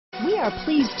We are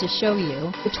pleased to show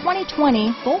you the 2020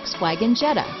 Volkswagen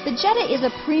Jetta. The Jetta is a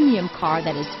premium car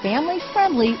that is family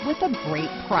friendly with a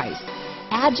great price.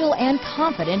 Agile and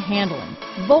confident handling.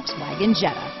 Volkswagen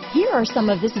Jetta. Here are some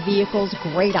of this vehicle's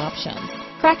great options: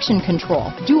 traction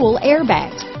control, dual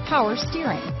airbags, power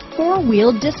steering,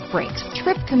 four-wheel disc brakes,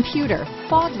 trip computer,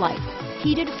 fog lights,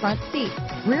 heated front seats,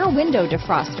 rear window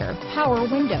defroster, power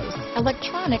windows,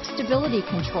 electronic stability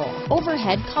control,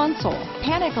 overhead console,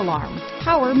 panic alarm,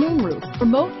 power moonroof,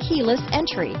 remote keyless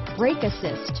entry, brake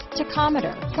assist,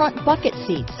 tachometer, front bucket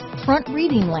seats, front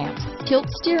reading lamps, tilt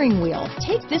steering wheel.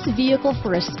 Take this vehicle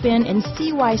for a spin and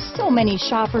see why so many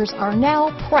shoppers are now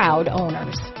proud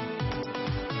owners.